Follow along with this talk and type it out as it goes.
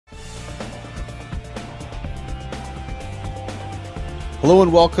Hello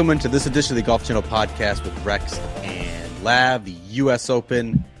and welcome into this edition of the Golf Channel podcast with Rex and Lav. The U.S.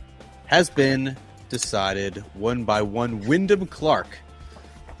 Open has been decided one by one. Wyndham Clark,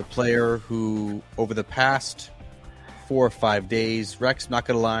 the player who over the past 4 or 5 days, Rex, not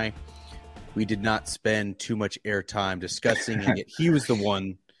going to lie, we did not spend too much airtime discussing, and yet he was the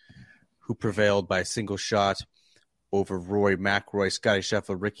one who prevailed by a single shot over Rory McIlroy, Scotty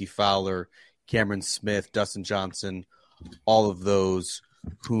Scheffler, Ricky Fowler, Cameron Smith, Dustin Johnson, all of those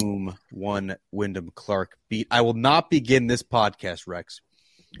whom one Wyndham Clark beat. I will not begin this podcast, Rex,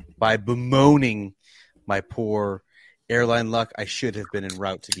 by bemoaning my poor airline luck. I should have been en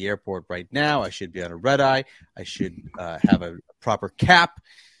route to the airport right now. I should be on a red eye. I should have a proper cap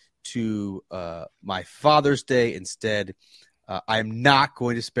to my Father's Day. Instead, I'm not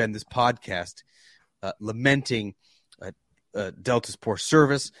going to spend this podcast lamenting Delta's poor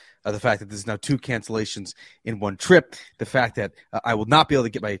service, the fact that there's now 2 cancellations in one trip, the fact that I will not be able to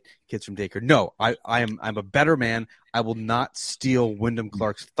get my kids from daycare. No, I'm a better man. I will not steal Wyndham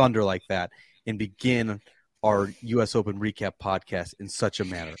Clark's thunder like that and begin our U.S. Open recap podcast in such a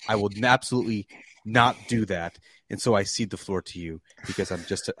manner. I will absolutely not do that, and so I cede the floor to you because I'm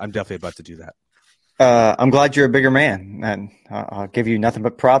definitely about to do that. I'm glad you're a bigger man, and I'll give you nothing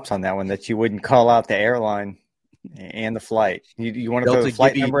but props on that one, that you wouldn't call out the airline and the flight. You want to throw the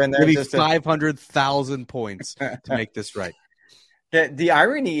flight number in there? Give me 500,000 points to make this right. The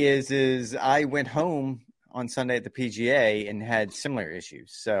irony is I went home on Sunday at the PGA and had similar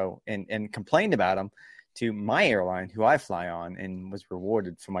issues. So, and complained about them to my airline, who I fly on, and was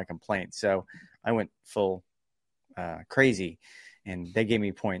rewarded for my complaint. So I went full crazy, and they gave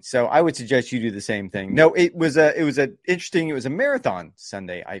me points. So I would suggest you do the same thing. No, it was a marathon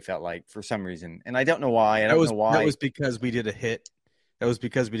Sunday, I felt like, for some reason. And I don't know why. That was because we did a hit.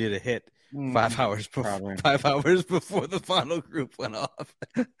 5 hours before 5 hours before the final group went off.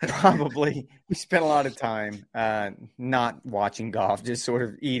 Probably. We spent a lot of time not watching golf, just sort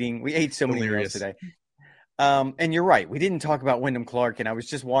of eating. We ate so many meals today. And you're right. We didn't talk about Wyndham Clark, and I was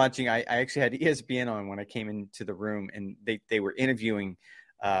just watching. I actually had ESPN on when I came into the room, and they were interviewing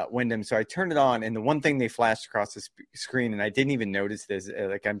Wyndham. So I turned it on, and the one thing they flashed across the screen, and I didn't even notice this,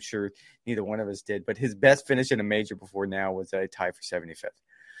 like I'm sure neither one of us did, but his best finish in a major before now was a tie for 75th.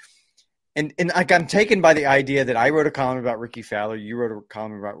 And like, I'm taken by the idea that I wrote a column about Ricky Fowler, you wrote a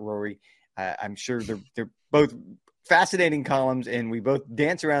column about Rory. I'm sure they're both fascinating columns, and we both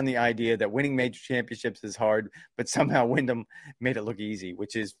dance around the idea that winning major championships is hard, but somehow Wyndham made it look easy,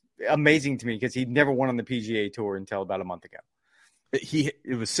 which is amazing to me because he'd never won on the PGA Tour until about a month ago.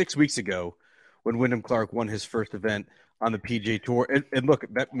 It was 6 weeks ago when Wyndham Clark won his first event on the PGA Tour, and look,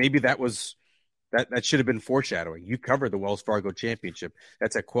 that should have been foreshadowing. You covered the Wells Fargo Championship.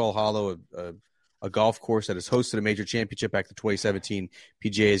 That's at Quail Hollow, a golf course that has hosted a major championship back to 2017.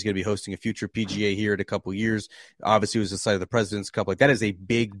 PGA is going to be hosting a future PGA here in a couple of years. Obviously, it was the site of the President's Cup. Like, that is a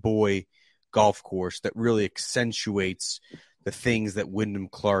big boy golf course that really accentuates the things that Wyndham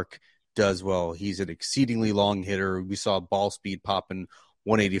Clark does well. He's an exceedingly long hitter. We saw ball speed popping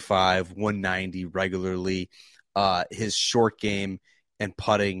 185, 190 regularly. His short game and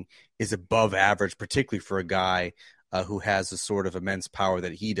putting is above average, particularly for a guy who has the sort of immense power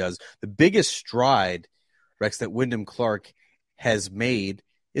that he does. The biggest stride, Rex, that Wyndham Clark has made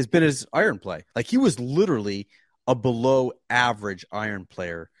has been his iron play. Like, he was literally a below average iron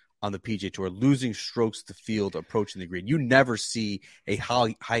player on the PGA Tour, losing strokes to field, approaching the green. You never see a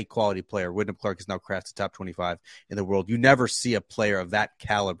high quality player. Wyndham Clark has now crashed the top 25 in the world. You never see a player of that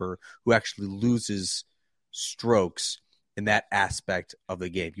caliber who actually loses strokes in that aspect of the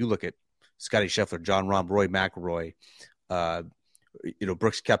game. You look at Scotty Scheffler, John Rahm, Rory McIlroy,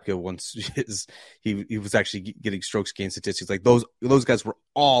 Brooks Koepka once he was actually getting strokes gain statistics. Like, those guys were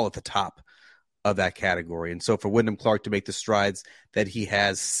all at the top of that category. And so for Wyndham Clark to make the strides that he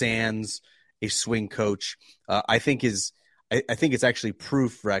has, sans a swing coach, I think it's actually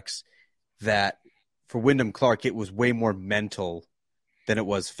proof, Rex, that for Wyndham Clark it was way more mental than it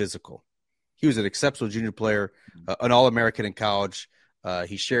was physical. He was an exceptional junior player, an All-American in college.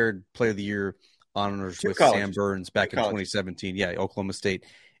 He shared Player of the Year honors with Sam Burns back in 2017. Yeah, Oklahoma State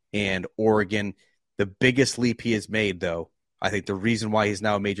and Oregon. The biggest leap he has made, though, I think the reason why he's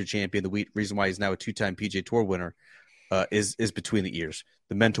now a major champion, the reason why he's now a 2-time PGA Tour winner, is between the ears.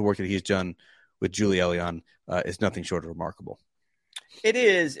 The mental work that he's done with Julie Elion is nothing short of remarkable. It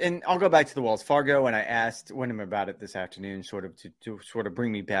is, and I'll go back to the Wells Fargo, and I asked Wyndham about it this afternoon, sort of to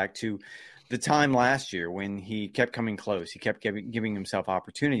bring me back to the time last year when he kept coming close. He kept giving himself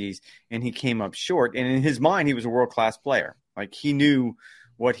opportunities, and he came up short. And in his mind, he was a world-class player. Like, he knew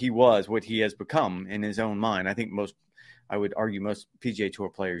what he was, what he has become in his own mind. I think most I would argue most PGA Tour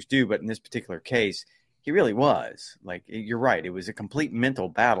players do, but in this particular case, he really was. Like, you're right. It was a complete mental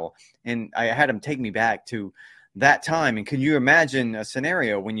battle. And I had him take me back to that time. And can you imagine a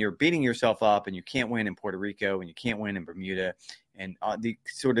scenario when you're beating yourself up and you can't win in Puerto Rico and you can't win in Bermuda and the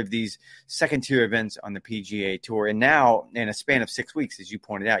sort of these second tier events on the PGA Tour. And now in a span of 6 weeks, as you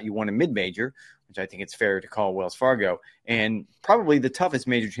pointed out, you won a mid-major, which I think it's fair to call Wells Fargo, and probably the toughest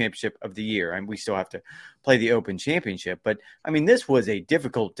major championship of the year. And we still have to play the Open Championship. But, I mean, this was a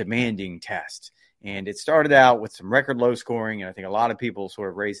difficult, demanding test. And it started out with some record low scoring, and I think a lot of people sort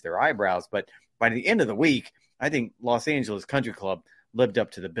of raised their eyebrows. But by the end of the week, I think Los Angeles Country Club lived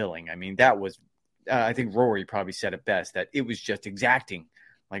up to the billing. I mean, that was I think Rory probably said it best, that it was just exacting.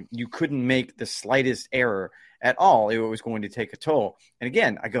 Like, you couldn't make the slightest error at all. It was going to take a toll. And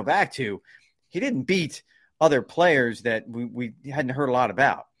again, I go back to, he didn't beat other players that we hadn't heard a lot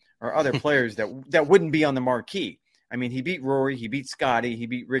about, or other players that wouldn't be on the marquee. I mean, he beat Rory, he beat Scotty, he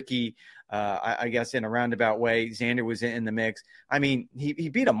beat Ricky, I guess in a roundabout way. Xander was in the mix. I mean, he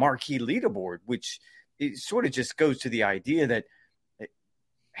beat a marquee leaderboard, which it sort of just goes to the idea that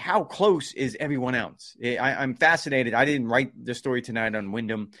how close is everyone else? I'm fascinated. I didn't write the story tonight on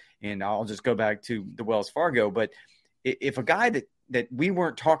Wyndham, and I'll just go back to the Wells Fargo. But if a guy that we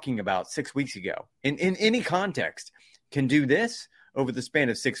weren't talking about 6 weeks ago in any context can do this over the span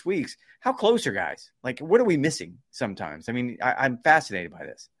of 6 weeks, how close are guys? Like, what are we missing sometimes? I mean, I'm fascinated by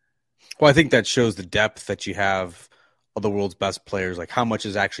this. Well, I think that shows the depth that you have of the world's best players. Like, how much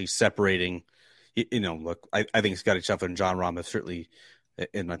is actually separating? Look, I think Scotty Scheffler and John Rahm have certainly,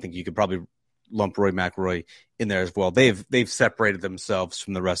 and I think you could probably lump Rory McIlroy in there as well. They've separated themselves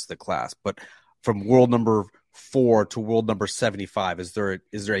from the rest of the class. But from world number 4 to world number 75, is there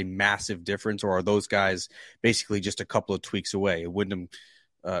a massive difference, or are those guys basically just a couple of tweaks away? In Wyndham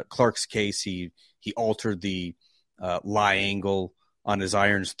Clark's case, he altered the lie angle on his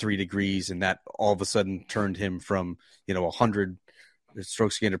irons 3 degrees, and that all of a sudden turned him from 100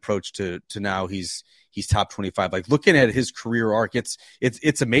 strokes gained approach to now he's top 25. Like, looking at his career arc,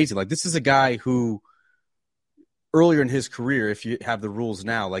 it's amazing. Like, this is a guy who earlier in his career, if you have the rules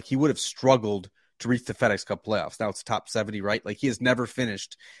now, like, he would have struggled to reach the FedEx Cup playoffs. Now it's top 70, right? Like, he has never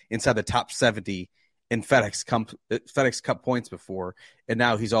finished inside the top 70 in FedEx Cup points before, and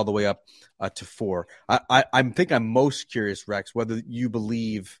now he's all the way up to 4. I'm most curious, Rex, whether you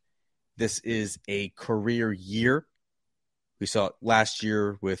believe this is a career year. We saw it last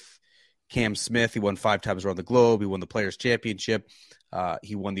year with Cam Smith. He won 5 times around the globe. He won the Players' Championship.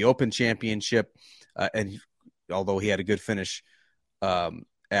 He won the Open Championship. Although he had a good finish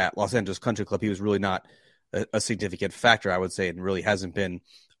at Los Angeles Country Club, he was really not a significant factor, I would say, and really hasn't been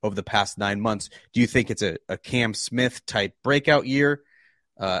over the past 9 months. Do you think it's a Cam Smith type breakout year,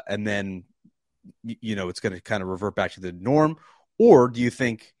 and then it's going to kind of revert back to the norm? Or do you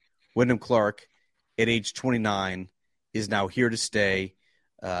think Wyndham Clark at age 29 is now here to stay?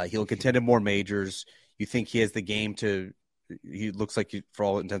 He'll contend in more majors. You think he has the game he looks like, for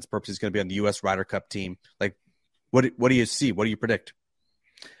all intents and purposes, going to be on the U.S. Ryder Cup team. Like, what do you see? What do you predict?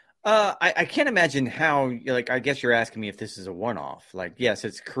 I can't imagine how, like, I guess you're asking me if this is a one-off. Like, yes,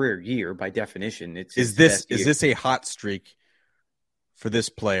 it's a career year by definition. Is this a hot streak for this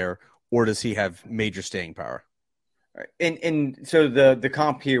player, or does he have major staying power? And so the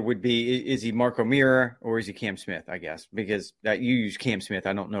comp here would be, is he Marco Mira or is he Cam Smith, I guess, because you use Cam Smith.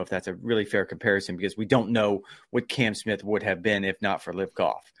 I don't know if that's a really fair comparison, because we don't know what Cam Smith would have been if not for Liv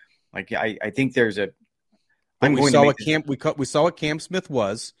Golf. Like, I think there's a – we saw what Cam Smith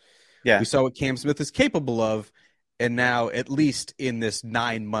was. Yeah. We saw what Cam Smith is capable of, and now at least in this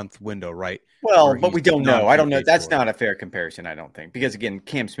 9-month window, right? Well, but we don't know. I don't know. That's not a fair comparison, I don't think, because, again,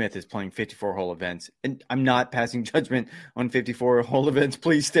 Cam Smith is playing 54-hole events, and I'm not passing judgment on 54-hole events.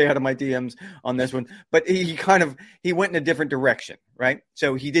 Please stay out of my DMs on this one. But he went in a different direction, right?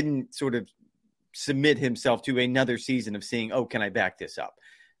 So he didn't sort of submit himself to another season of seeing, oh, can I back this up?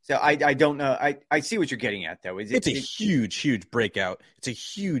 So I don't know. I see what you're getting at, though. It's a huge breakout. It's a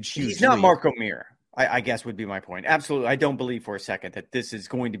huge. He's not Marco Mir, I guess would be my point. Absolutely. I don't believe for a second that this is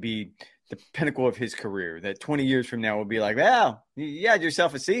going to be the pinnacle of his career, that 20 years from now will be like, well, you had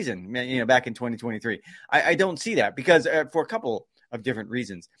yourself a season, back in 2023. I don't see that, because for a couple of different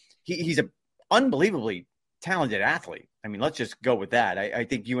reasons. He's an unbelievably talented athlete. I mean, let's just go with that. I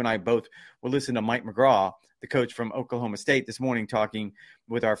think you and I both were listening to Mike McGraw, the coach from Oklahoma State, this morning, talking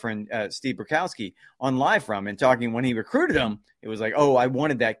with our friend Steve Burkowski on Live From, and talking when he recruited him, it was like, oh, I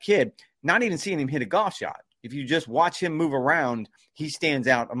wanted that kid. Not even seeing him hit a golf shot. If you just watch him move around, he stands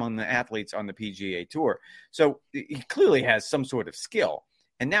out among the athletes on the PGA Tour. So he clearly has some sort of skill.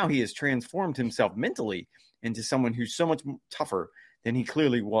 And now he has transformed himself mentally into someone who's so much tougher than he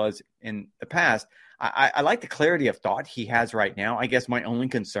clearly was in the past. I like the clarity of thought he has right now. I guess my only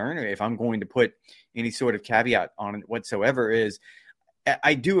concern, if I'm going to put any sort of caveat on it whatsoever, is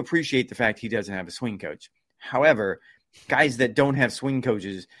I do appreciate the fact he doesn't have a swing coach. However, guys that don't have swing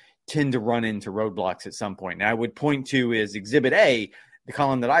coaches tend to run into roadblocks at some point. And I would point to is Exhibit A, the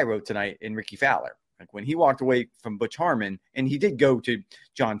column that I wrote tonight in Ricky Fowler. Like when he walked away from Butch Harmon, and he did go to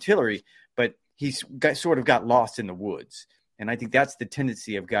John Tillery, but he sort of got lost in the woods. And I think that's the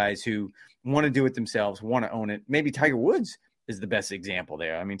tendency of guys who want to do it themselves, want to own it. Maybe Tiger Woods is the best example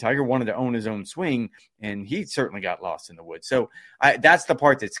there. I mean, Tiger wanted to own his own swing, and he certainly got lost in the woods. So that's the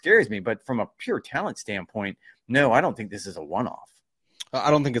part that scares me. But from a pure talent standpoint, no, I don't think this is a one-off. I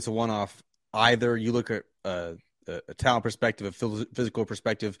don't think it's a one-off either. You look at a talent perspective, a physical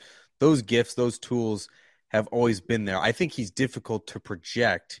perspective, those gifts, those tools have always been there. I think he's difficult to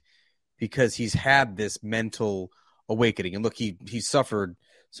project because he's had this mental awakening. And look, he suffered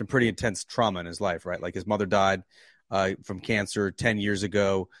some pretty intense trauma in his life, right? Like his mother died from cancer 10 years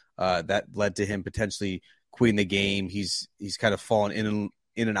ago. That led to him potentially quitting the game. He's kind of fallen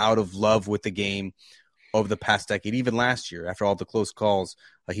in and out of love with the game over the past decade. Even last year, after all the close calls,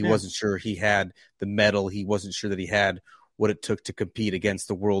 he wasn't sure he had the medal. He wasn't sure that he had what it took to compete against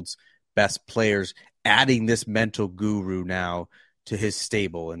the world's best players. Adding this mental guru now to his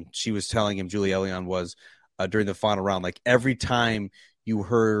stable. And she was telling him, Julie Elion was, during the final round, like every time you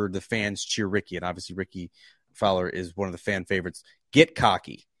heard the fans cheer Ricky, and obviously Ricky Fowler is one of the fan favorites, get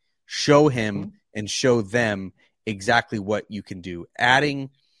cocky, show him and show them exactly what you can do. Adding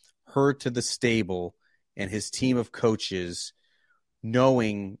her to the stable and his team of coaches,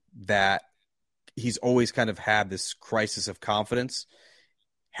 knowing that he's always kind of had this crisis of confidence,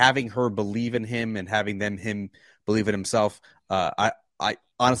 having her believe in him and having him believe in himself. I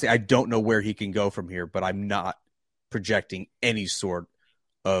honestly, I don't know where he can go from here, but I'm not projecting any sort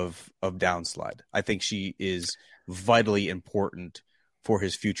of downslide. I think she is vitally important for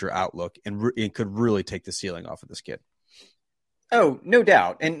his future outlook and could really take the ceiling off of this kid. Oh, no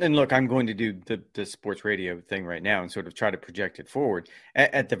doubt. And look, I'm going to do the sports radio thing right now and sort of try to project it forward.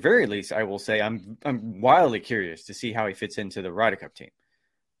 At the very least, I will say I'm wildly curious to see how he fits into the Ryder Cup team.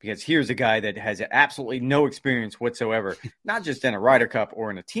 Because here's a guy that has absolutely no experience whatsoever, not just in a Ryder Cup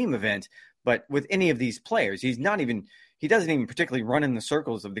or in a team event, but with any of these players. He doesn't even particularly run in the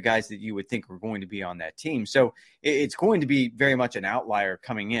circles of the guys that you would think were going to be on that team. So it's going to be very much an outlier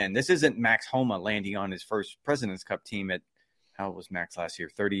coming in. This isn't Max Homa landing on his first President's Cup team at, how old was Max last year?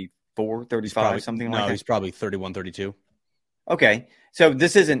 34, 35, something like that? No, he's probably 31, 32. Okay, so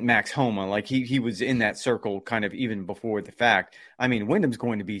this isn't Max Homa. Like he was in that circle kind of even before the fact. I mean, Wyndham's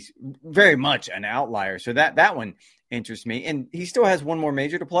going to be very much an outlier. So that one interests me. And he still has one more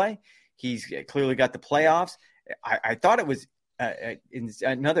major to play. He's clearly got the playoffs. I thought it was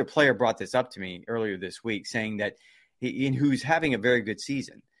another player brought this up to me earlier this week, saying that who's having a very good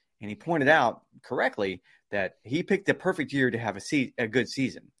season. And he pointed out correctly that he picked the perfect year to have a good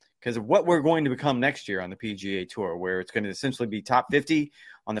season. Because of what we're going to become next year on the PGA Tour, where it's going to essentially be top 50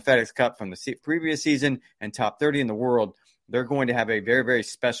 on the FedEx Cup from the previous season and top 30 in the world. They're going to have a very, very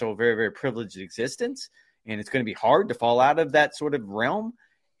special, very, very privileged existence, and it's going to be hard to fall out of that sort of realm.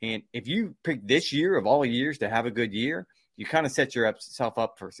 And if you pick this year of all years to have a good year, you kind of set yourself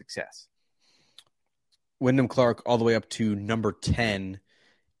up for success. Wyndham Clark all the way up to number 10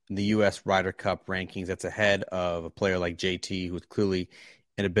 in the U.S. Ryder Cup rankings. That's ahead of a player like JT, who's clearly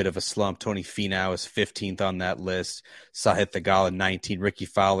in a bit of a slump. Tony Finau is 15th on that list. Sahith Theegala 19. Ricky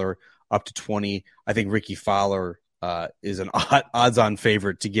Fowler up to 20. I think Ricky Fowler is an odds-on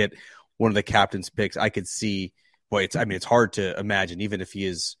favorite to get one of the captain's picks. I could see, it's hard to imagine, even if he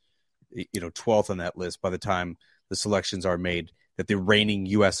is, 12th on that list by the time the selections are made, that the reigning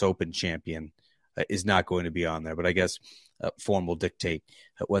U.S. Open champion is not going to be on there. But I guess form will dictate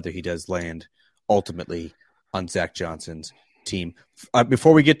whether he does land ultimately on Zach Johnson's team.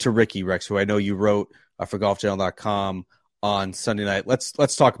 Before we get to Ricky, Rex, who I know you wrote for golfchannel.com on Sunday night,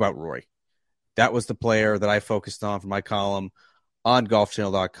 let's talk about Rory. That was the player that I focused on for my column on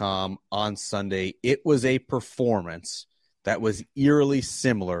golfchannel.com on Sunday. It was a performance that was eerily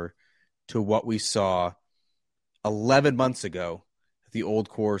similar to what we saw 11 months ago at the Old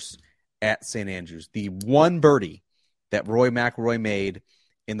Course at St. Andrews. The one birdie that Rory McIlroy made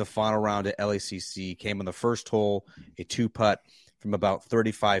in the final round at LACC came on the first hole, a two-putt from about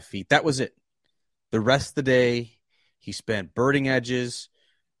 35 feet. That was it. The rest of the day, he spent birding edges,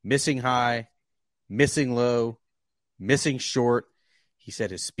 missing high, missing low, missing short. He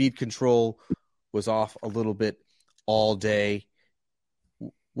said his speed control was off a little bit all day.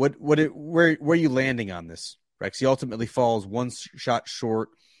 Where are you landing on this, Rex? He ultimately falls one shot short.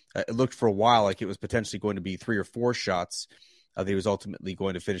 It looked for a while like it was potentially going to be 3 or 4 shots that he was ultimately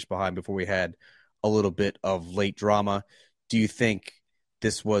going to finish behind before we had a little bit of late drama. Do you think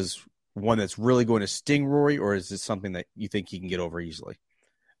this was one that's really going to sting Rory, or is this something that you think he can get over easily?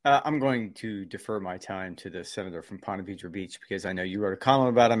 I'm going to defer my time to the senator from Ponte Vedra Beach because I know you wrote a column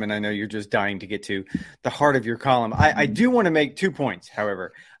about him, and I know you're just dying to get to the heart of your column. I do want to make 2 points,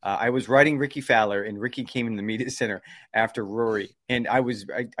 however. I was writing Ricky Fowler, and Ricky came in the media center after Rory, and I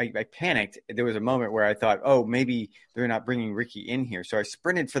panicked. There was a moment where I thought, oh, maybe they're not bringing Ricky in here. So I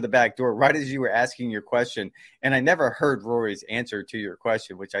sprinted for the back door right as you were asking your question, and I never heard Rory's answer to your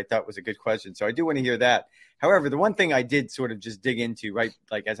question, which I thought was a good question. So I do want to hear that. However, the one thing I did sort of just dig into, right,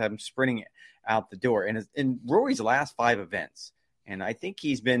 like as I'm sprinting out the door, and in Rory's last 5 events, and I think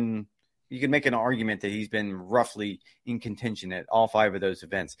you can make an argument that he's been roughly in contention at all 5 of those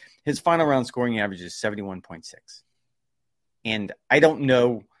events. His final round scoring average is 71.6. And I don't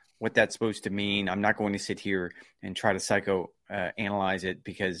know what that's supposed to mean. I'm not going to sit here and try to analyze it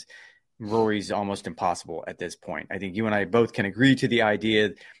because Rory's almost impossible at this point. I think you and I both can agree to the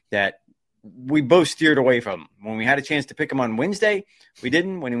idea that we both steered away from him. When we had a chance to pick him on Wednesday, we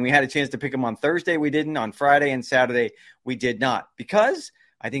didn't. When we had a chance to pick him on Thursday, we didn't. On Friday and Saturday, we did not. Because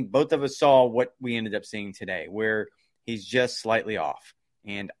I think both of us saw what we ended up seeing today, where he's just slightly off.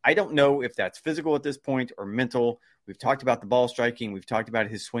 And I don't know if that's physical at this point or mental. We've talked about the ball striking. We've talked about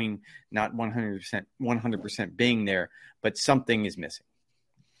his swing not 100% being there, but something is missing.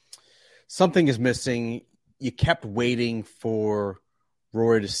 Something is missing. You kept waiting for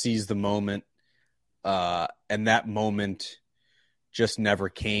Rory to seize the moment, and that moment just never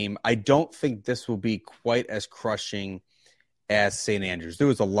came. I don't think this will be quite as crushing as St. Andrews. There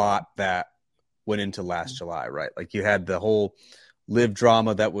was a lot that went into last July, right? Like you had the whole live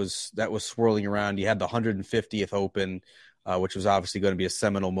drama that was swirling around. You had the 150th Open, which was obviously going to be a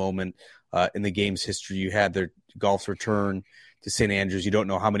seminal moment in the game's history. You had their golf's return to St. Andrews. You don't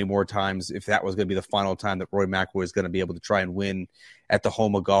know how many more times, if that was going to be the final time that Rory McIlroy is going to be able to try and win at the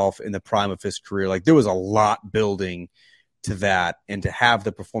home of golf in the prime of his career. Like there was a lot building to that, and to have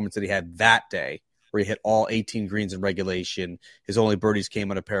the performance that he had that day, where he hit all 18 greens in regulation, his only birdies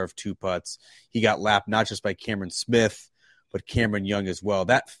came on a pair of 2 putts. He got lapped not just by Cameron Smith, but Cameron Young as well.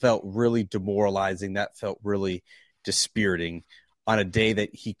 That felt really demoralizing. That felt really dispiriting on a day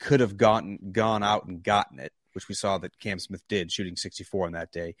that he could have gone out and gotten it, which we saw that Cam Smith did, shooting 64 on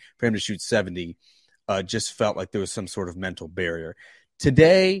that day. For him to shoot 70 just felt like there was some sort of mental barrier.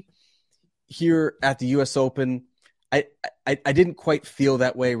 Today, here at the U.S. Open, I didn't quite feel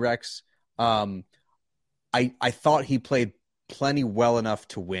that way, Rex. I thought he played plenty well enough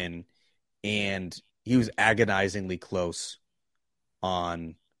to win, and he was agonizingly close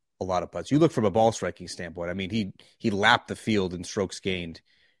on a lot of putts. You look from a ball striking standpoint. I mean, he lapped the field in strokes gained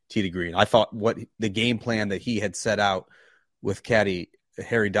tee to green. I thought what the game plan that he had set out with caddy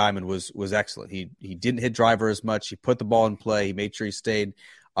Harry Diamond was excellent. He didn't hit driver as much. He put the ball in play. He made sure he stayed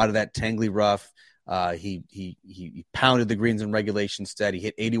out of that tangly rough. He pounded the greens in regulation instead. He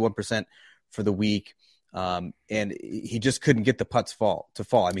hit 81% for the week, and he just couldn't get the putts to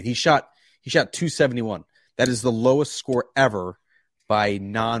fall. I mean, he shot 271. That is the lowest score ever by a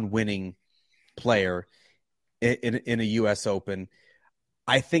non-winning player in a U.S. Open.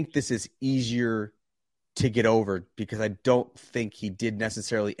 I think this is easier to get over because I don't think he did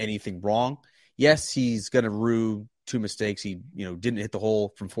necessarily anything wrong. Yes, he's going to rue 2 mistakes. He didn't hit the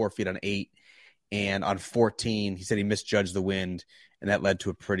hole from 4 feet on 8, and on 14 he said he misjudged the wind, and that led to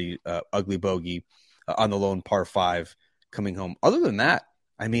a pretty ugly bogey on the lone par 5 coming home. Other than that,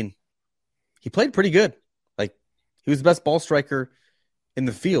 I mean, he played pretty good. Like, he was the best ball striker in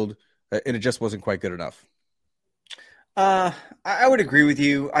the field, and it just wasn't quite good enough. I would agree with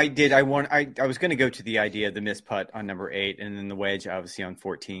you. I was going to go to the idea of the missed putt on number 8 and then the wedge obviously on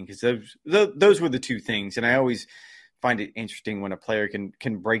 14, because those were the 2 things. And I always find it interesting when a player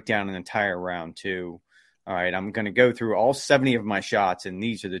can break down an entire round too. All right, I'm going to go through all 70 of my shots, and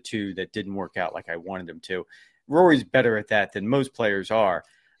these are the 2 that didn't work out like I wanted them to. Rory's better at that than most players are.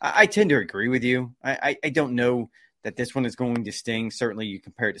 I tend to agree with you. I don't know that this one is going to sting. Certainly you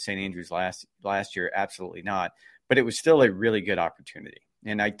compare it to St. Andrews last year, absolutely not. But it was still a really good opportunity.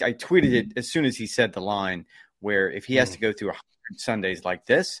 And I tweeted it as soon as he said the line, where if he has to go through 100 Sundays like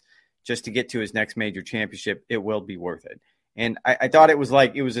this just to get to his next major championship, it will be worth it. And I thought it was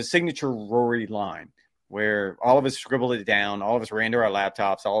a signature Rory line where all of us scribbled it down, all of us ran to our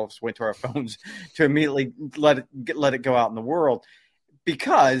laptops, all of us went to our phones to immediately let it go out in the world,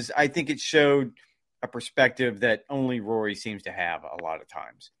 because I think it showed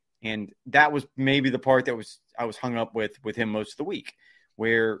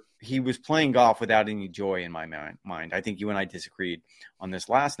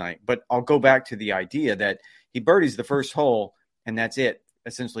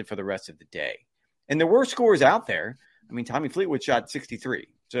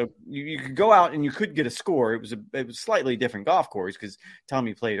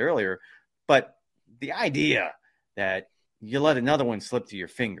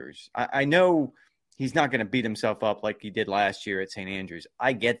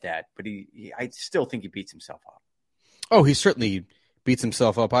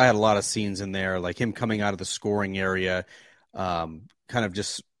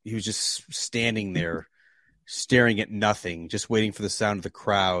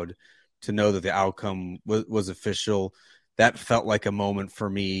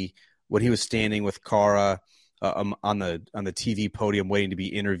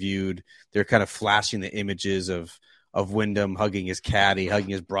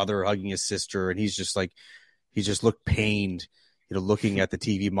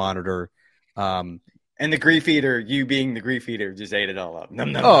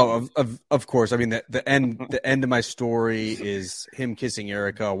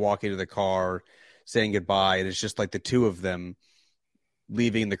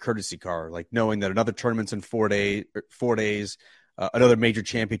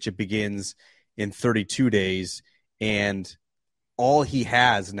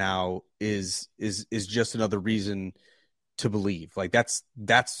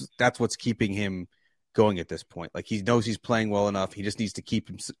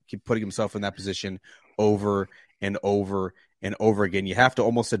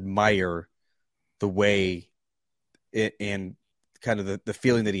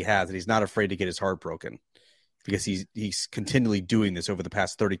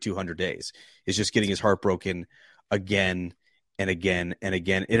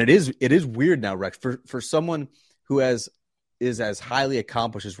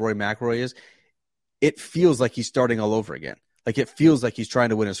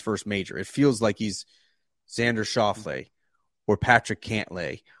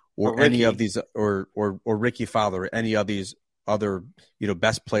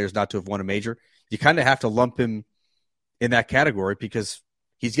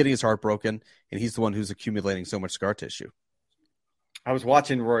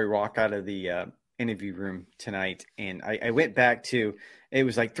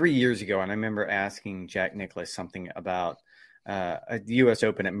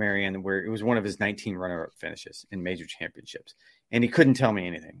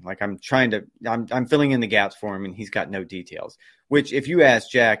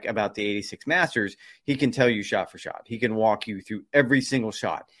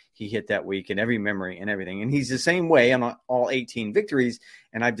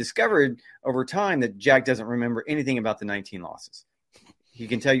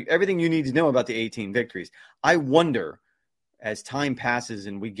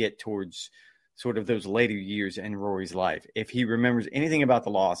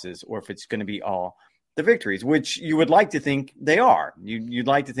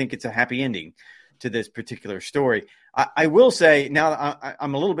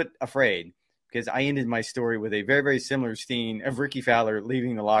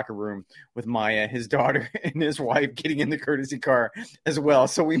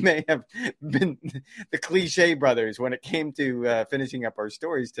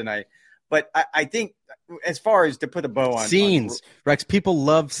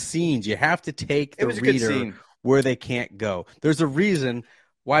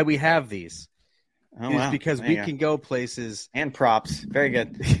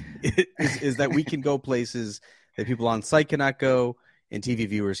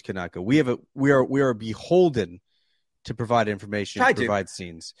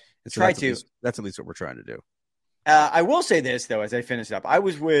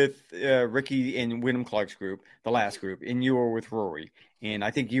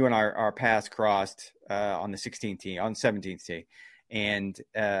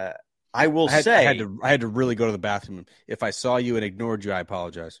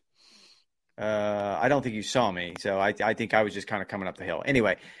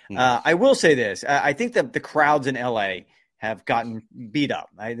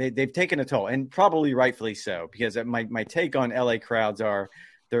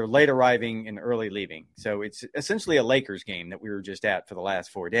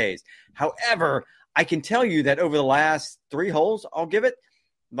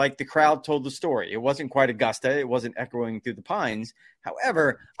like the crowd told the story. It wasn't quite Augusta. It wasn't echoing through the pines.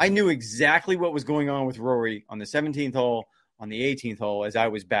 However, I knew exactly what was going on with Rory on the 17th hole, on the 18th hole, as I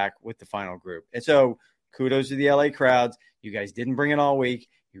was back with the final group. And so kudos to the LA crowds. You guys didn't bring it all week.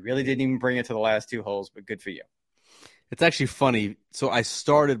 You really didn't even bring it to the last two holes, but good for you. It's actually funny. So I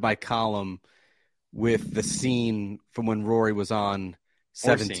started my column with the scene from when Rory was on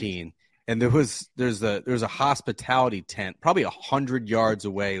 17. And there's a hospitality tent probably 100 yards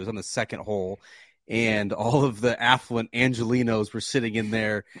away. It was on the second hole. And all of the affluent Angelinos were sitting in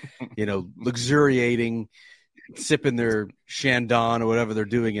there, luxuriating, sipping their Chandon or whatever they're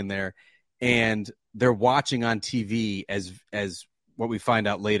doing in there. And they're watching on TV as what we find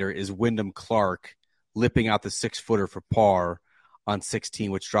out later is Wyndham Clark lipping out the 6-footer for par on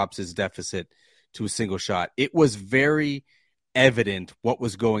 16, which drops his deficit to a single shot. It was very evident what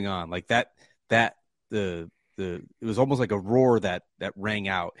was going on. Like it was almost like a roar that rang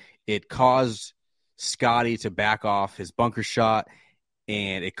out. It caused Scotty to back off his bunker shot,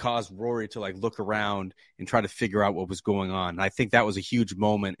 and it caused Rory to look around and try to figure out what was going on. And I think that was a huge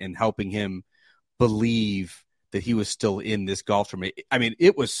moment in helping him believe that he was still in this golf tournament. I mean,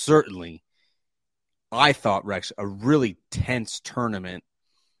 it was certainly, I thought, Rex, a really tense tournament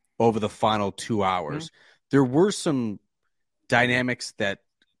over the final 2 hours. Mm-hmm. There were some dynamics that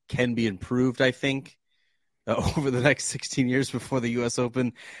can be improved, I think, over the next 16 years before the U.S.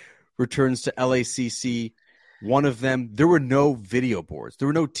 Open returns to LACC. One of them, there were no video boards. There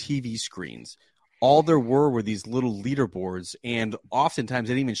were no TV screens. All there were these little leaderboards, and oftentimes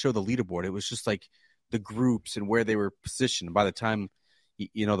they didn't even show the leaderboard. It was just like the groups and where they were positioned. By the time,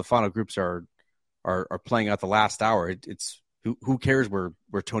 the final groups are playing out the last hour, it's who cares where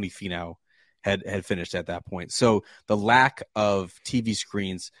Tony Finau had finished at that point. So the lack of TV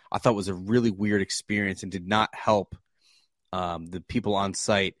screens, I thought, was a really weird experience and did not help the people on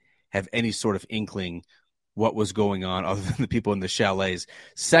site have any sort of inkling what was going on other than the people in the chalets.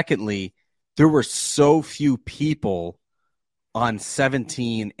 Secondly, there were so few people on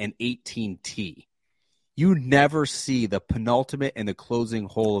 17 and 18T. You never see the penultimate and the closing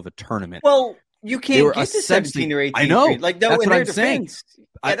hole of a tournament. Well, you can't get to 17 or 18. I know. That's what I'm saying.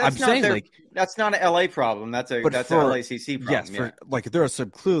 I'm saying that's not an LA problem. That's an LACC problem. Yes, there are some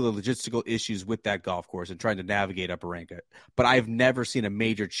clearly logistical issues with that golf course and trying to navigate Upper-Ranka. But I've never seen a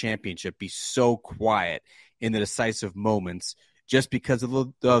major championship be so quiet in the decisive moments just because of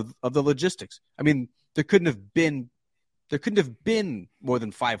the logistics. I mean, there couldn't have been more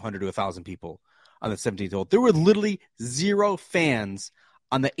than 500 to 1,000 people on the 17th hole. There were literally zero fans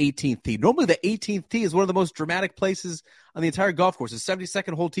on the 18th tee. Normally the 18th tee is one of the most dramatic places on the entire golf course. The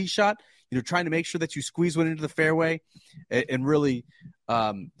 72nd hole tee shot, trying to make sure that you squeeze one into the fairway and really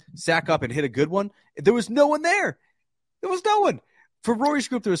sack up and hit a good one. There was no one there. There was no one. For Rory's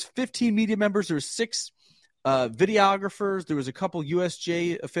group, there was 15 media members. There was 6 videographers. There was a couple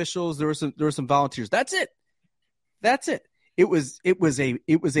USJ officials. There were some volunteers. That's it. It was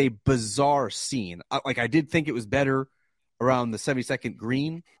a bizarre scene. I did think it was better around the 72nd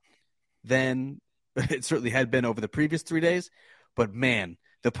green than it certainly had been over the previous 3 days. But, man,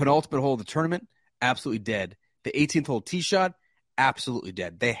 the penultimate hole of the tournament, absolutely dead. The 18th hole tee shot, absolutely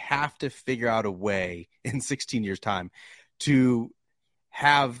dead. They have to figure out a way in 16 years' time to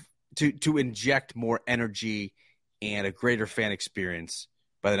have to inject more energy and a greater fan experience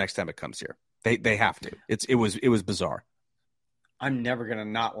by the next time it comes here. They have to. It was bizarre. I'm never going to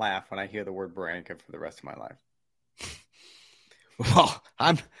not laugh when I hear the word Barranca for the rest of my life. Well,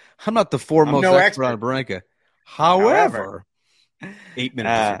 I'm not the foremost expert on Barranca. However, 8-minute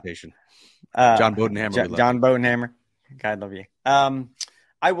dissertation. John Bodenhammer. John Bodenhammer. God love you.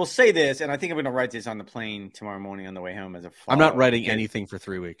 I will say this, and I think I'm going to write this on the plane tomorrow morning on the way home as a follow-up. I'm not writing anything for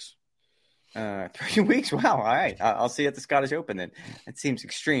 3 weeks. 3 weeks? Wow. All right. I'll see you at the Scottish Open then. That seems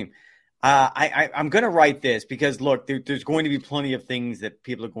extreme. I'm going to write this because, look, there's going to be plenty of things that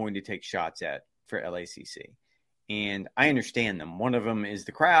people are going to take shots at for LACC. And I understand them. One of them is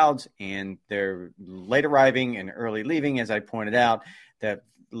the crowds, and they're late arriving and early leaving, as I pointed out, that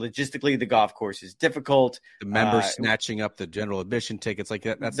logistically the golf course is difficult. The members snatching up the general admission tickets like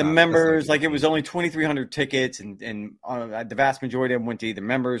that. It was only 2,300 tickets, and the vast majority of them went to either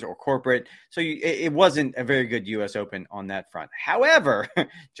members or corporate. So it wasn't a very good U.S. Open on that front. However,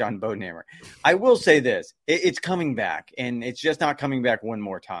 John Bodenhammer, I will say this. It's coming back, and it's just not coming back one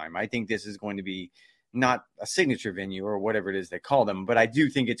more time. I think this is going to be not a signature venue or whatever it is they call them, but I do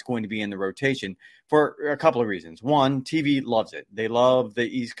think it's going to be in the rotation for a couple of reasons. One, TV loves it. They love the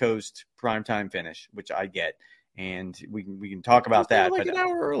East Coast primetime finish, which I get. And we can talk about that. An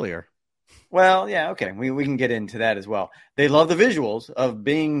hour earlier. Well, yeah, okay. We can get into that as well. They love the visuals of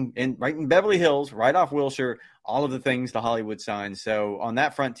being right in Beverly Hills, right off Wilshire, all of the things, the Hollywood signs. So on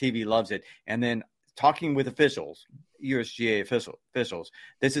that front, TV loves it. And then talking with officials, USGA officials,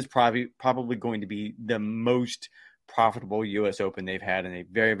 this is probably going to be the most profitable U.S. Open they've had in a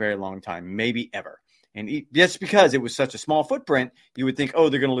very, very long time, maybe ever. And just because it was such a small footprint, you would think, oh,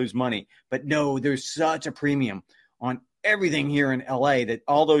 they're going to lose money. But no, there's such a premium on everything here in LA that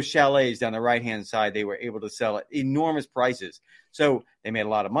all those chalets down the right-hand side, they were able to sell at enormous prices. So they made a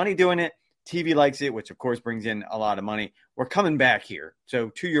lot of money doing it. TV likes it, which of course brings in a lot of money. We're coming back here. So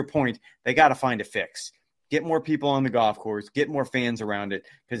to your point, they got to find a fix. Get more people on the golf course, get more fans around it,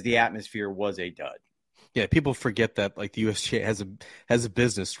 because the atmosphere was a dud. Yeah, people forget that like the USGA has a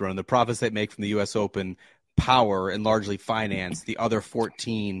business to run. The profits they make from the US Open power and largely finance the other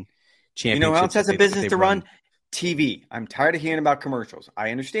 14 championships. You know who else has a business to run? TV. I'm tired of hearing about commercials.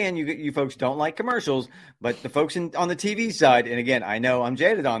 I understand you folks don't like commercials, but the folks on the TV side, and again, I know I'm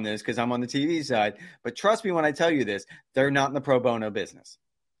jaded on this because I'm on the TV side, but trust me when I tell you this, they're not in the pro bono business.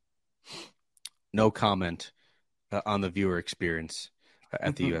 No comment on the viewer experience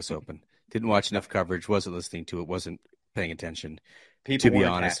at the U.S. Open. Didn't watch enough coverage, wasn't listening to it, wasn't paying attention, People to be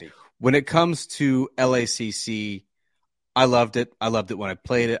honest. happy. When it comes to LACC, I loved it. I loved it when I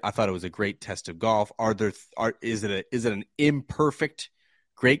played it. I thought it was a great test of golf. Is it an imperfect,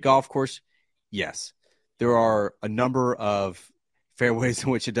 great golf course? Yes. There are a number of fairways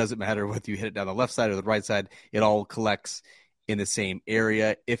in which it doesn't matter whether you hit it down the left side or the right side. It all collects in the same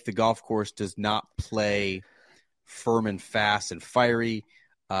area. If the golf course does not play firm and fast and fiery,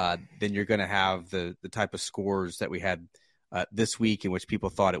 then you're going to have the type of scores that we had this week, in which people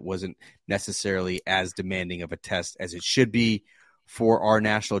thought it wasn't necessarily as demanding of a test as it should be for our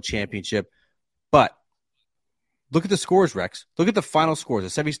national championship. But look at the scores, Rex. Look at the final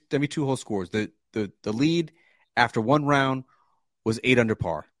scores, the 72-hole scores. The lead after one round was 8 under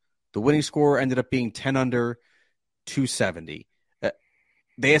par. The winning score ended up being 10 under, 270.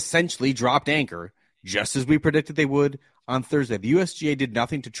 They essentially dropped anchor, just as we predicted they would on Thursday. The USGA did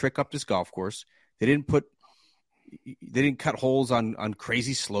nothing to trick up this golf course. They didn't cut holes on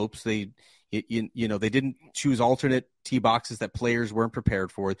crazy slopes. They didn't choose alternate tee boxes that players weren't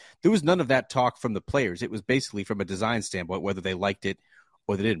prepared for. There was none of that talk from the players. It was basically from a design standpoint, whether they liked it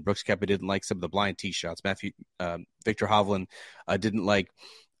or they didn't. Brooks Koepka didn't like some of the blind tee shots. Victor Hovland didn't like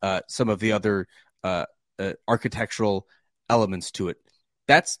some of the other architectural elements to it.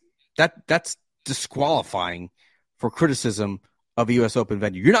 That's disqualifying for criticism of a U.S. Open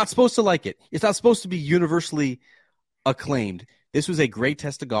venue. You're not supposed to like it. It's not supposed to be universally acclaimed. This was a great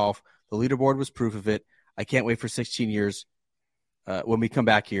test of golf. The leaderboard was proof of it. I can't wait for 16 years when we come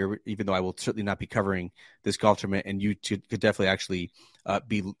back here, even though I will certainly not be covering this golf tournament, and you could definitely actually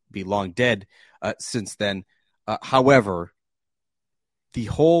be long dead since then. However, the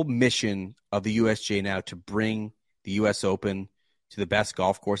whole mission of the USGA now to bring the U.S. Open to the best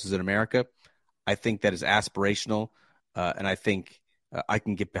golf courses in America, I think that is aspirational, and I think I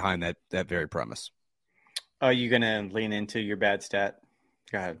can get behind that very premise. Are you going to lean into your bad stat?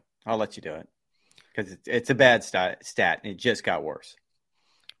 Go ahead. I'll let you do it because it's a bad stat, and it just got worse.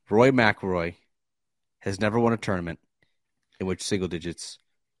 Rory McIlroy has never won a tournament in which single digits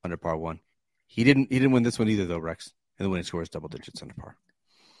under par won. He didn't win this one either, though, Rex. And the winning score is double digits under par.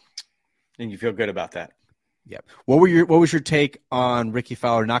 And you feel good about that? Yeah. What was your take on Ricky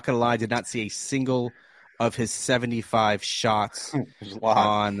Fowler? Not going to lie, did not see a single of his 75 shots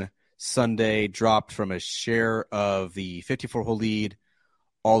on Sunday. Dropped from a share of the 54-hole lead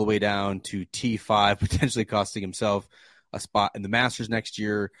all the way down to T5, potentially costing himself a spot in the Masters next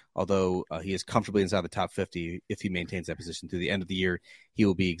year, although he is comfortably inside the top 50. If he maintains that position through the end of the year, he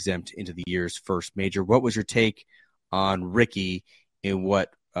will be exempt into the year's first major. What was your take on Ricky in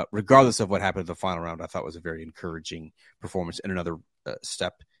what, regardless of what happened in the final round, I thought was a very encouraging performance and another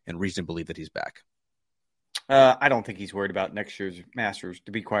step and reason to believe that he's back? I don't think he's worried about next year's Masters,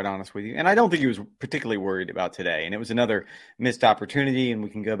 to be quite honest with you. And I don't think he was particularly worried about today. And it was another missed opportunity. And we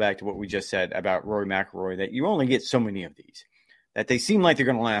can go back to what we just said about Rory McIlroy, that you only get so many of these, that they seem like they're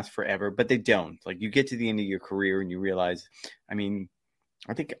going to last forever, but they don't. Like, you get to the end of your career and you realize, I mean,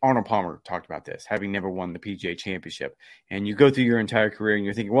 I think Arnold Palmer talked about this, having never won the PGA Championship. And you go through your entire career and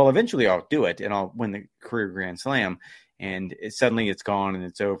you're thinking, well, eventually I'll do it and I'll win the career Grand Slam. And suddenly it's gone and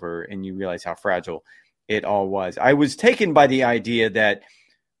it's over. And you realize how fragile it all was. I was taken by the idea that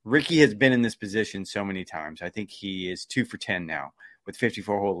Ricky has been in this position so many times. I think he is 2 for 10 now with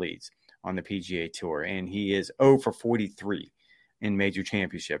 54-hole leads on the PGA Tour. And he is 0 for 43 in major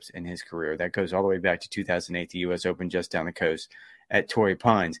championships in his career. That goes all the way back to 2008, the U.S. Open just down the coast at Torrey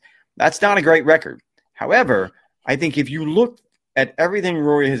Pines. That's not a great record. However, I think if you look at everything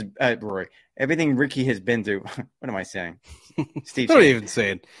everything Ricky has been through, what am I saying? Steve, what are you even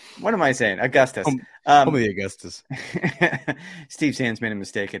saying? What am I saying? Augustus. Home of the Augustus. Steve Sands made a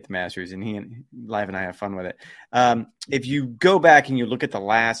mistake at the Masters, and he and Live and I have fun with it. If you go back and you look at the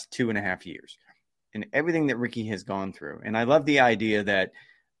last 2.5 years and everything that Ricky has gone through, and I love the idea that,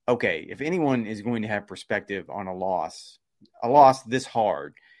 okay, if anyone is going to have perspective on a loss this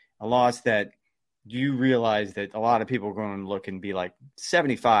hard, a loss that you realize that a lot of people are going to look and be like,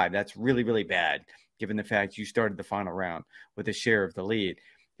 75, that's really, really bad, given the fact you started the final round with a share of the lead.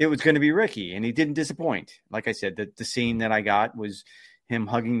 It was going to be Ricky, and he didn't disappoint. Like I said, the scene that I got was him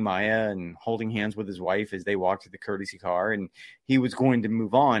hugging Maya and holding hands with his wife as they walked to the courtesy car, and he was going to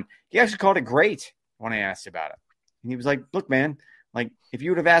move on. He actually called it great when I asked about it. And he was like, look, man, like if you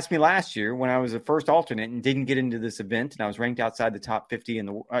would have asked me last year when I was a first alternate and didn't get into this event and I was ranked outside the top 50 in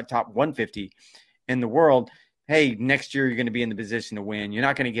the top 150 in the world, hey, next year you're going to be in the position to win. You're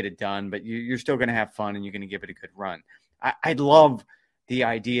not going to get it done, but you're still going to have fun and you're going to give it a good run. I love the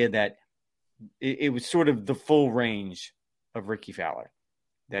idea that it was sort of the full range of Ricky Fowler,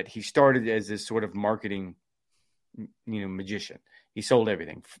 that he started as this sort of marketing, magician. He sold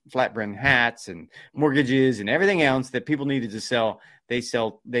everything, flat brim hats and mortgages and everything else that people needed to sell. They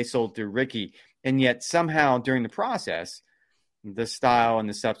sold through Ricky. And yet somehow during the process, the style and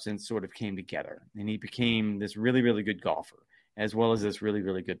the substance sort of came together, and he became this really, really good golfer, as well as this really,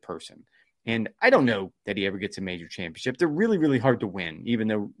 really good person. And I don't know that he ever gets a major championship. They're really, really hard to win, even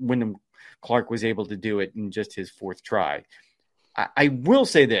though Wyndham Clark was able to do it in just his fourth try. I will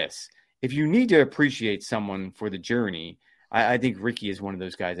say this. If you need to appreciate someone for the journey, I think Ricky is one of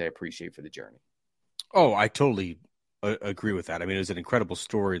those guys I appreciate for the journey. Oh, I totally agree with that. I mean, it was an incredible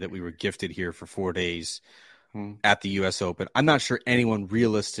story that we were gifted here for 4 days at the U.S. Open. I'm not sure anyone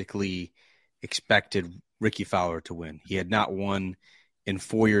realistically expected Ricky Fowler to win. He had not won in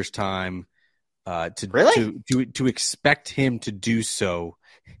 4 years' time. To expect him to do so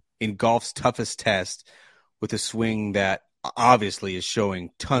in golf's toughest test with a swing that obviously is showing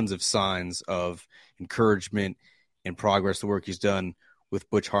tons of signs of encouragement and progress, the work he's done with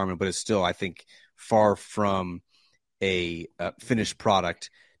Butch Harmon, but it's still, I think, far from a finished product.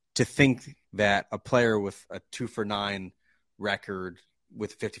 To think that a player with a 2-for-9 record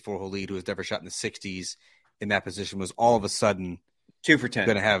with a 54-hole lead who has never shot in the 60s in that position was all of a sudden 2 for 10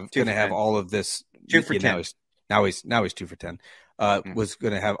 going to have all of this 2 for 10. Now he's 2 for 10. Was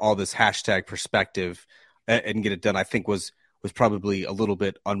going to have all this hashtag perspective and get it done. I think was probably a little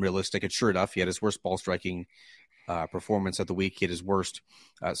bit unrealistic. And sure enough, he had his worst ball striking performance of the week. He had his worst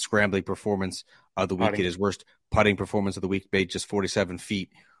scrambling performance of the week. He had his worst putting performance of the week. Made just 47 feet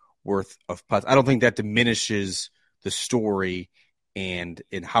worth of putts. I don't think that diminishes the story and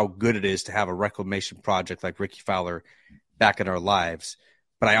how good it is to have a reclamation project like Ricky Fowler back in our lives.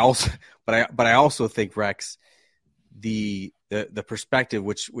 But I also think, Rex, the perspective,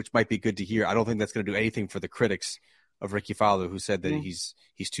 which might be good to hear, I don't think that's going to do anything for the critics of Ricky Fowler, who said that he's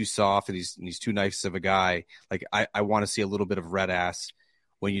too soft and he's too nice of a guy. Like I want to see a little bit of red ass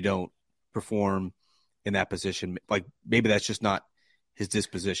when you don't perform in that position. Like maybe that's just not his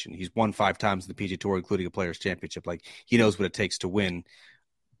disposition. He's won 5 times in the PGA Tour, including a Players Championship. Like he knows what it takes to win.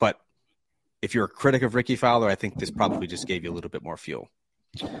 But if you're a critic of Ricky Fowler, I think this probably just gave you a little bit more fuel.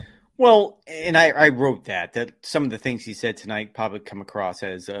 Well, and I wrote that some of the things he said tonight probably come across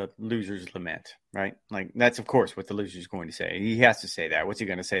as a loser's lament, right? Like that's of course what the loser's going to say. He has to say that. What's he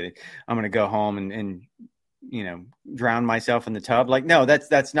going to say? That I'm going to go home and drown myself in the tub? Like, no,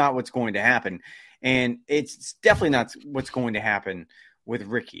 that's not what's going to happen. And it's definitely not what's going to happen with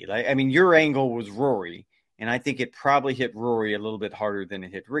Ricky. Like, I mean, your angle was Rory, and I think it probably hit Rory a little bit harder than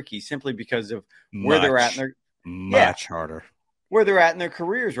it hit Ricky, simply because of where they're at in their harder. Where they're at in their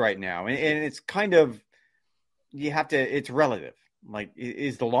careers right now. And it's kind of, it's relative. Like,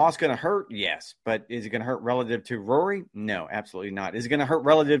 is the loss going to hurt? Yes. But is it going to hurt relative to Rory? No, absolutely not. Is it going to hurt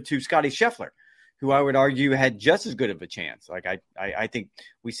relative to Scotty Scheffler, who I would argue had just as good of a chance? Like, I think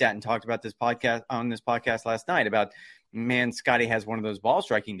we sat and talked about this podcast last night about, man, Scotty has one of those ball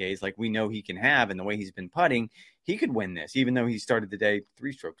striking days like we know he can have, and the way he's been putting, he could win this, even though he started the day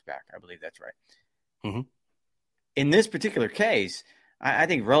 3 strokes back. I believe that's right. Mm-hmm. In this particular case, I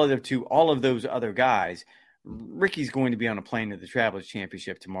think relative to all of those other guys, Ricky's going to be on a plane to the Travelers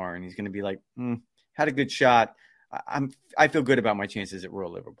Championship tomorrow, and he's going to be like, had a good shot. I feel good about my chances at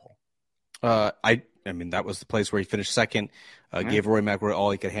Royal Liverpool. I mean, that was the place where he finished second, gave Rory McIlroy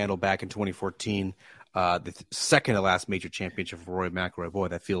all he could handle back in 2014. The second to last major championship for Rory McIlroy. Boy,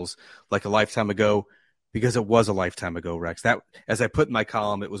 that feels like a lifetime ago. because it was a lifetime ago, Rex. That, as I put in my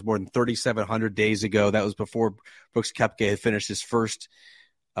column, it was more than 3,700 days ago. That was before Brooks Koepka had finished his first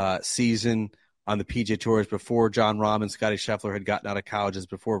season on the PGA Tours, before John Rahm and Scotty Scheffler had gotten out of colleges,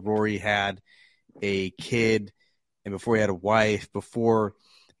 before Rory had a kid, and before he had a wife, before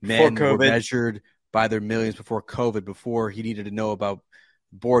men were measured by their millions, before COVID, before he needed to know about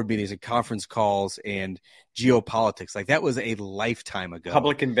board meetings and conference calls and geopolitics. Like, that was a lifetime ago.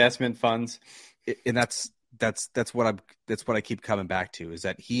 Public investment funds. And that's what I keep coming back to, is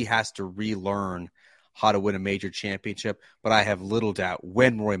that he has to relearn how to win a major championship. But I have little doubt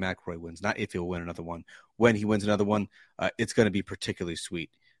when Rory McIlroy wins, not if he'll win another one, when he wins another one, it's going to be particularly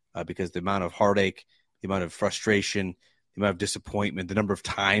sweet because the amount of heartache, the amount of frustration, the amount of disappointment, the number of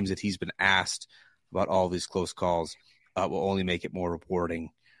times that he's been asked about all these close calls will only make it more rewarding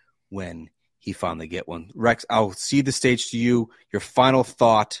when he finally get one. Rex, I'll cede the stage to you. Your final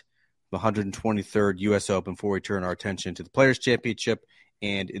thought, the 123rd U.S. Open, before we turn our attention to the Players' Championship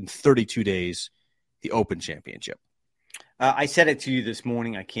and in 32 days, the Open Championship. I said it to you this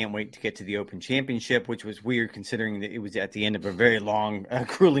morning. I can't wait to get to the Open Championship, which was weird considering that it was at the end of a very long,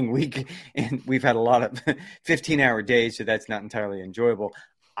 grueling week, and we've had a lot of 15-hour days, so that's not entirely enjoyable.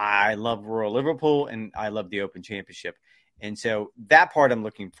 I love Royal Liverpool, and I love the Open Championship. And so that part I'm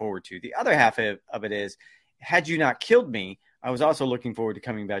looking forward to. The other half of it is, had you not killed me, I was also looking forward to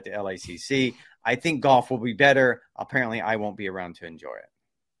coming back to LACC. I think golf will be better. Apparently, I won't be around to enjoy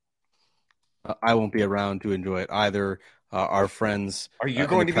it. I won't be around to enjoy it either. Our friends. Are you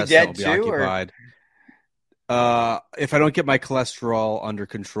going to be dead too? Occupied. If I don't get my cholesterol under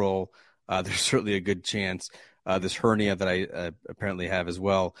control, there's certainly a good chance this hernia that I apparently have as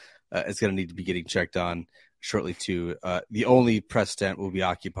well is going to need to be getting checked on shortly too. The only press tent will be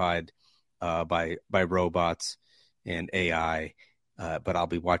occupied by robots and AI, but I'll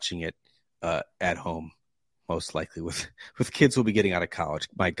be watching it at home, most likely with kids who will be getting out of college.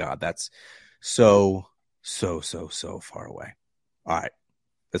 My God, that's so far away. All right,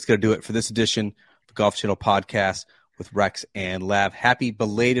 that's going to do it for this edition of the Golf Channel podcast with Rex and Lav. Happy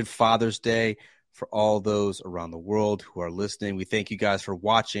belated Father's Day for all those around the world who are listening. We thank you guys for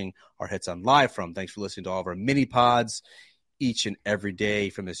watching our Hits on Live from. Thanks for listening to all of our mini pods each and every day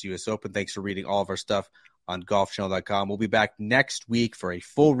from this U.S. Open. Thanks for reading all of our stuff on golfchannel.com. We'll be back next week for a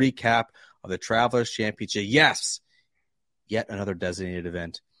full recap of the Travelers Championship. Yes, yet another designated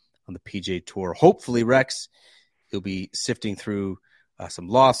event on the PGA Tour. Hopefully, Rex, you'll be sifting through some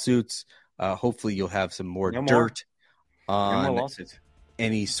lawsuits. Hopefully, you'll have some more dirt on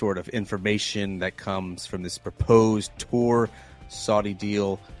any sort of information that comes from this proposed Tour Saudi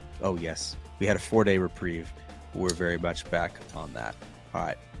deal. Oh, yes, we had a 4-day reprieve. We're very much back on that. All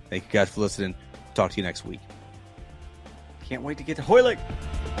right. Thank you guys for listening. Talk to you next week. Can't wait to get to Hoylake.